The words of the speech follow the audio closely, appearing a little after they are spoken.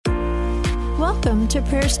Welcome to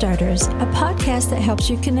Prayer Starters, a podcast that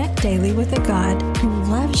helps you connect daily with a God who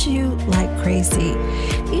loves you like crazy.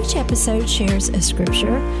 Each episode shares a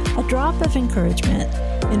scripture, a drop of encouragement,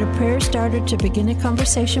 and a prayer starter to begin a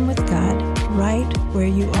conversation with God right where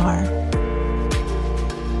you are.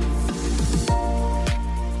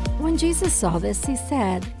 When Jesus saw this, he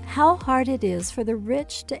said, "How hard it is for the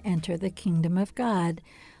rich to enter the kingdom of God."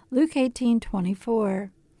 Luke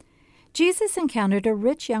 18:24. Jesus encountered a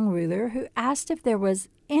rich young ruler who asked if there was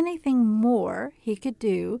anything more he could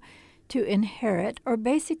do to inherit or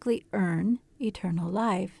basically earn eternal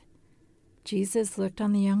life. Jesus looked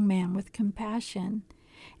on the young man with compassion,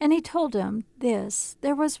 and he told him this: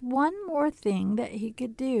 there was one more thing that he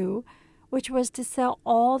could do, which was to sell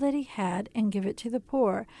all that he had and give it to the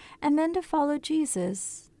poor, and then to follow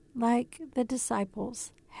Jesus like the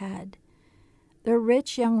disciples had. The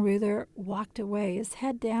rich young ruler walked away, his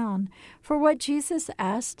head down, for what Jesus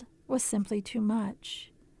asked was simply too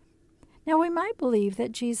much. Now, we might believe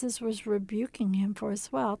that Jesus was rebuking him for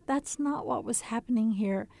his wealth. That's not what was happening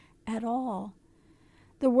here at all.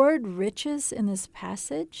 The word riches in this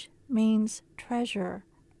passage means treasure,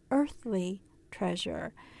 earthly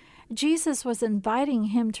treasure. Jesus was inviting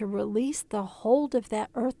him to release the hold of that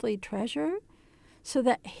earthly treasure so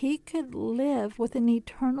that he could live with an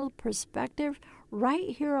eternal perspective right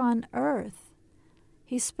here on earth.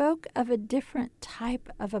 He spoke of a different type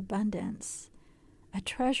of abundance, a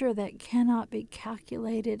treasure that cannot be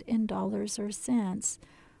calculated in dollars or cents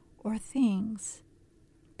or things,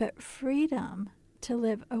 but freedom to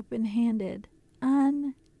live open-handed,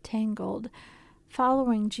 untangled,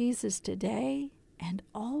 following Jesus today and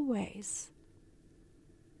always.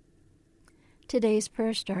 Today's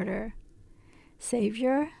prayer starter: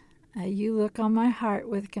 Savior, you look on my heart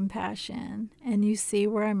with compassion, and you see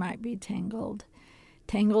where I might be tangled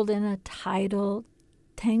in a title,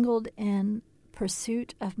 tangled in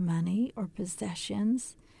pursuit of money or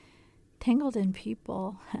possessions, tangled in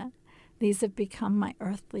people. These have become my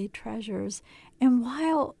earthly treasures. And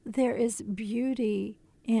while there is beauty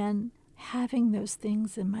in having those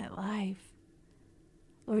things in my life,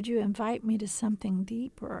 Lord, you invite me to something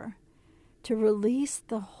deeper, to release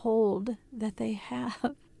the hold that they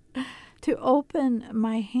have, to open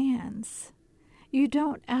my hands. You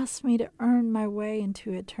don't ask me to earn my way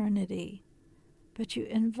into eternity, but you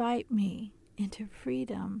invite me into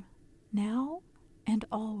freedom now and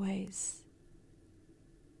always.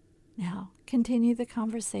 Now, continue the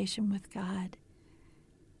conversation with God.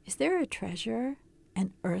 Is there a treasure,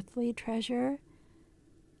 an earthly treasure,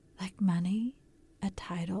 like money, a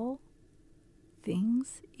title,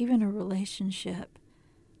 things, even a relationship,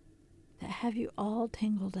 that have you all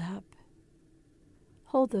tangled up?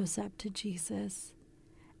 Hold those up to Jesus.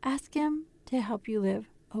 Ask him to help you live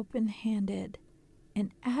open-handed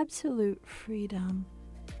in absolute freedom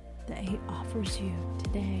that he offers you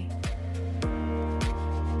today.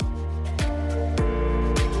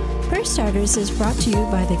 Prayer Starters is brought to you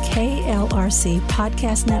by the KLRC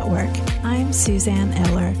Podcast Network. I'm Suzanne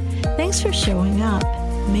Eller. Thanks for showing up.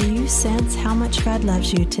 May you sense how much God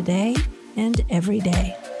loves you today and every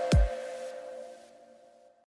day.